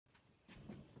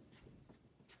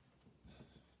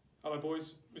Hello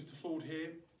boys, Mr. Ford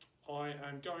here. I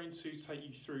am going to take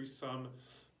you through some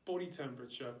body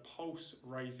temperature pulse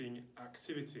raising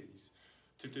activities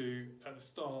to do at the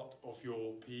start of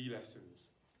your PE lessons.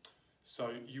 So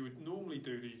you would normally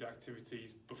do these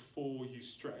activities before you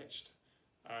stretched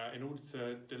in order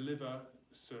to deliver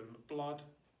some blood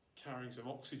carrying some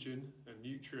oxygen and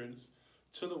nutrients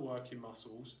to the working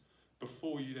muscles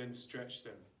before you then stretch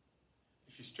them.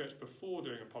 If you stretch before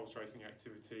doing a pulse raising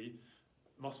activity,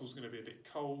 muscles are going to be a bit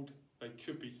cold, they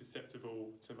could be susceptible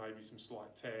to maybe some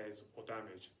slight tears or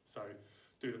damage. So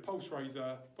do the pulse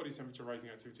raiser, body temperature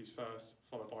raising activities first,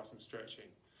 followed by some stretching.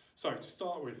 So to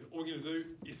start with, all you're going to do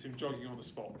is some jogging on the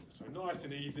spot. So nice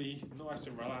and easy, nice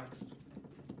and relaxed.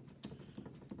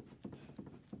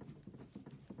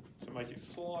 To make it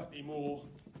slightly more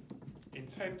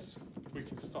intense, we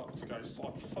can start to go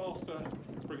slightly faster,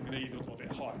 bring the knees a little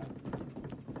bit higher.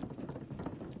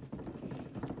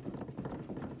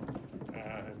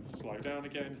 And slow down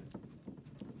again.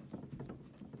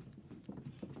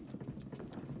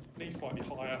 Knees slightly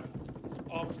higher,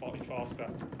 arms slightly faster,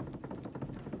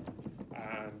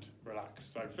 and relax.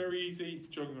 So very easy,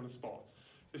 jogging on the spot.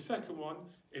 The second one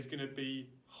is going to be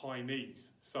high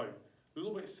knees. So a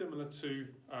little bit similar to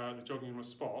the jogging on the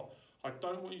spot. I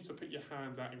don't want you to put your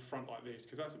hands out in front like this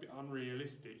because that's a bit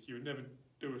unrealistic. You would never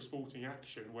do a sporting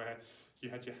action where you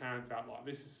had your hands out like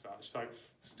this as such. So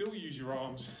still use your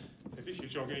arms as if you're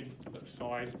jogging at the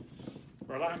side,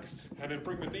 relaxed, and then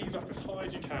bring the knees up as high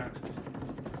as you can.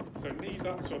 So knees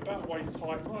up to about waist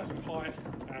height, nice and high,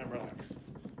 and relax.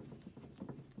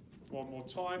 One more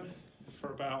time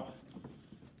for about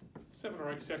 7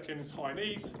 or 8 seconds, high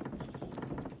knees.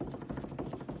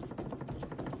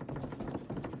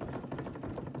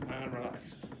 And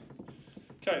relax.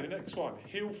 Okay, the next one,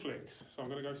 heel flicks. So I'm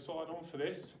going to go side on for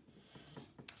this.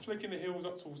 Flicking the heels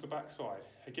up towards the back side.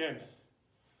 Again,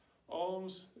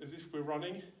 arms as if we're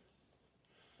running.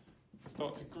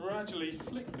 Start to gradually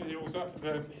flick the heels up,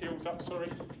 to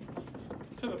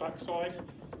the back side.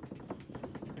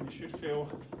 And you should feel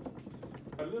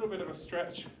a little bit of a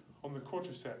stretch on the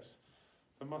quadriceps,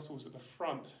 the muscles at the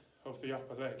front of the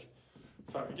upper leg.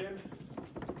 So again,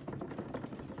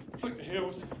 flick the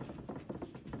heels,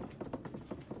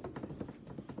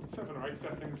 7 or 8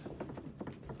 seconds,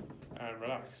 and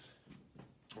relax.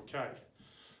 Okay,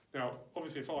 now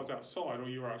obviously if I was outside or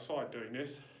you were outside doing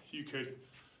this, you could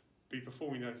be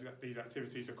performing these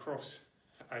activities across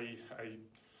a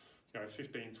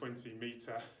 15-20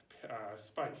 metre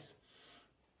space.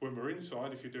 When we're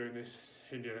inside, if you're doing this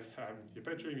in your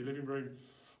bedroom, your living room,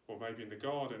 or maybe in the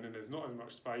garden and there's not as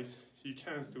much space, you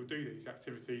can still do these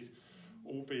activities,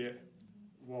 albeit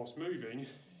whilst moving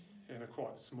in a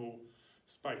quite small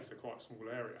space, a quite small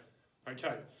area.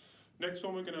 Okay, next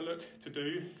one we're going to look to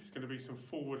do is going to be some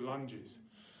forward lunges.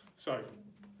 So,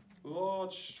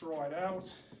 large stride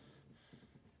out,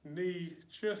 knee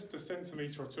just a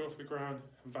centimetre or two off the ground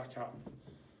and back up.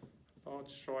 Large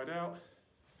stride out,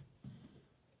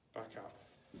 back up.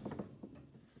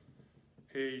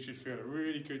 Here you should feel a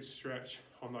really good stretch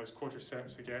on those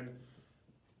quadriceps again,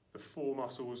 the 4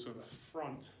 muscles at the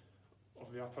front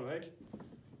of the upper leg.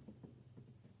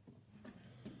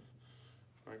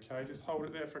 Okay, just hold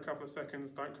it there for a couple of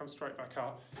seconds, don't come straight back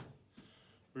up.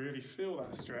 Really feel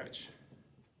that stretch.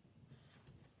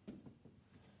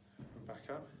 And back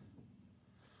up.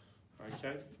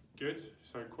 Okay, good.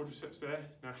 So quadriceps there.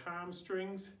 Now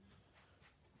hamstrings,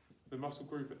 the muscle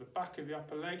group at the back of the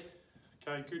upper leg.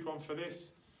 Okay, good one for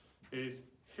this is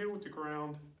heel to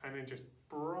ground and then just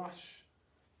brush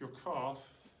your calf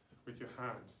with your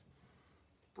hands.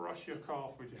 Brush your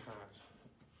calf with your hands.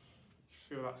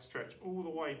 You feel that stretch all the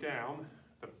way down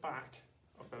the back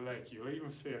of the leg. You'll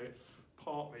even feel it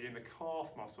partly in the calf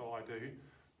muscle I do,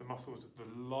 the muscles at the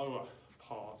lower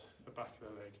part, the back of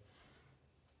the leg.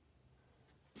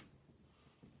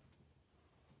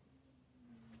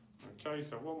 Okay,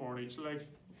 so one more on each leg,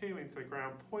 heel into the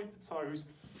ground, point the toes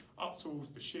up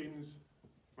towards the shins,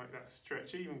 make that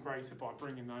stretch even greater by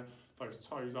bringing those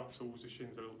toes up towards the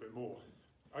shins a little bit more.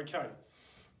 Okay,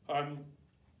 a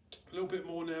little bit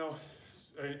more now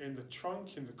in the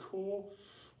trunk, in the core.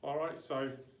 All right,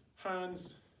 so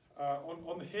hands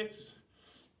on the hips,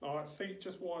 all right, feet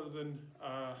just wider than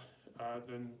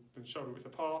shoulder width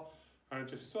apart, and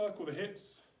just circle the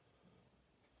hips.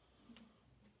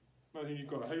 Imagine you've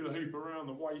got a hula hoop around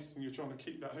the waist and you're trying to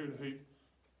keep that hula hoop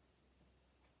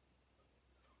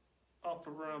up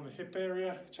around the hip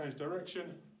area, change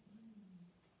direction.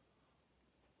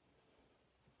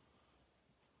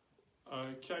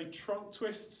 Okay, trunk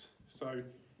twists, so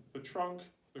the trunk,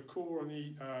 the core and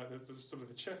the sort of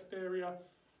the chest area.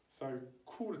 So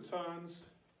quarter turns,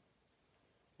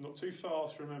 Not too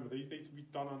fast, remember, these need to be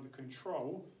done under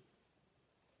control.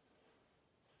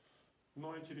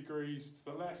 90 degrees to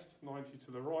the left, 90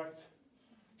 to the right.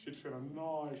 Should feel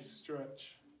a nice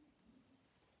stretch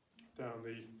down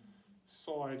the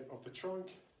side of the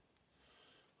trunk.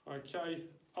 Okay,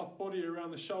 up body around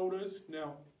the shoulders.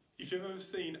 Now, if you've ever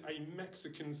seen a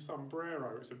Mexican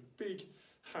sombrero, it's a big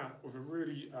hat with a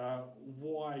really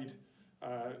wide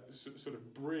sort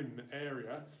of brim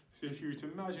area. So if you were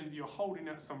to imagine that you're holding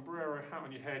that sombrero hat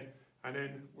on your head and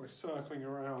then we're circling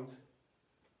around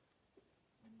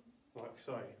like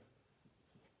so.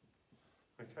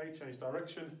 Okay, change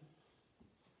direction.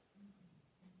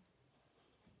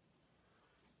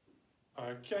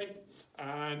 Okay,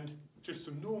 and just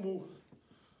some normal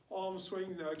arm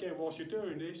swings. Now again, whilst you're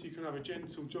doing this, you can have a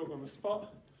gentle jog on the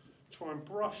spot. Try and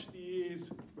brush the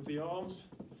ears with the arms.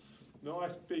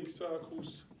 Nice big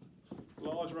circles,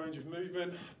 large range of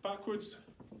movement. Backwards.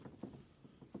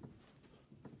 You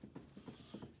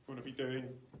want to be doing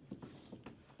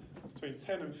between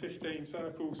 10 and 15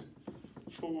 circles,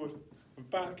 forward and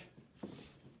back.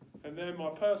 And then my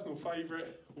personal favourite,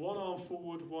 one arm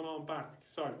forward, one arm back.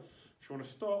 So if you want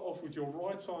to start off with your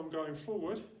right arm going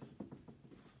forward,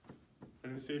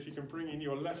 and then see if you can bring in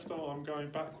your left arm going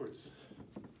backwards.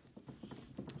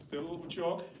 Still a little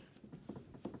jog.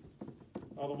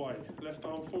 Other way, left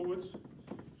arm forwards,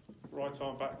 right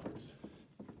arm backwards.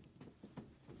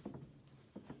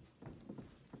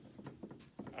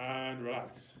 And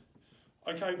relax.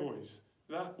 Okay boys,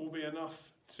 that will be enough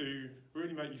to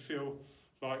really make you feel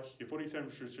like your body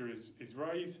temperature is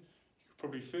raised. You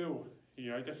probably feel,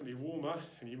 definitely warmer,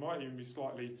 and you might even be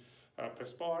slightly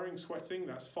perspiring, sweating,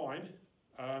 that's fine.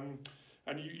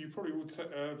 And you probably will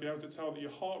be able to tell that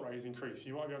your heart rate is increasing.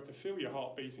 You might be able to feel your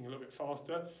heart beating a little bit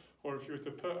faster, or if you were to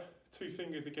put 2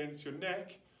 fingers against your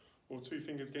neck or 2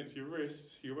 fingers against your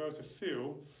wrist, you'll be able to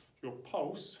feel your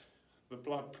pulse, the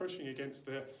blood pushing against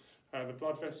the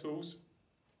blood vessels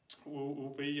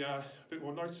will be a bit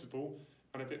more noticeable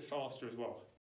and a bit faster as well.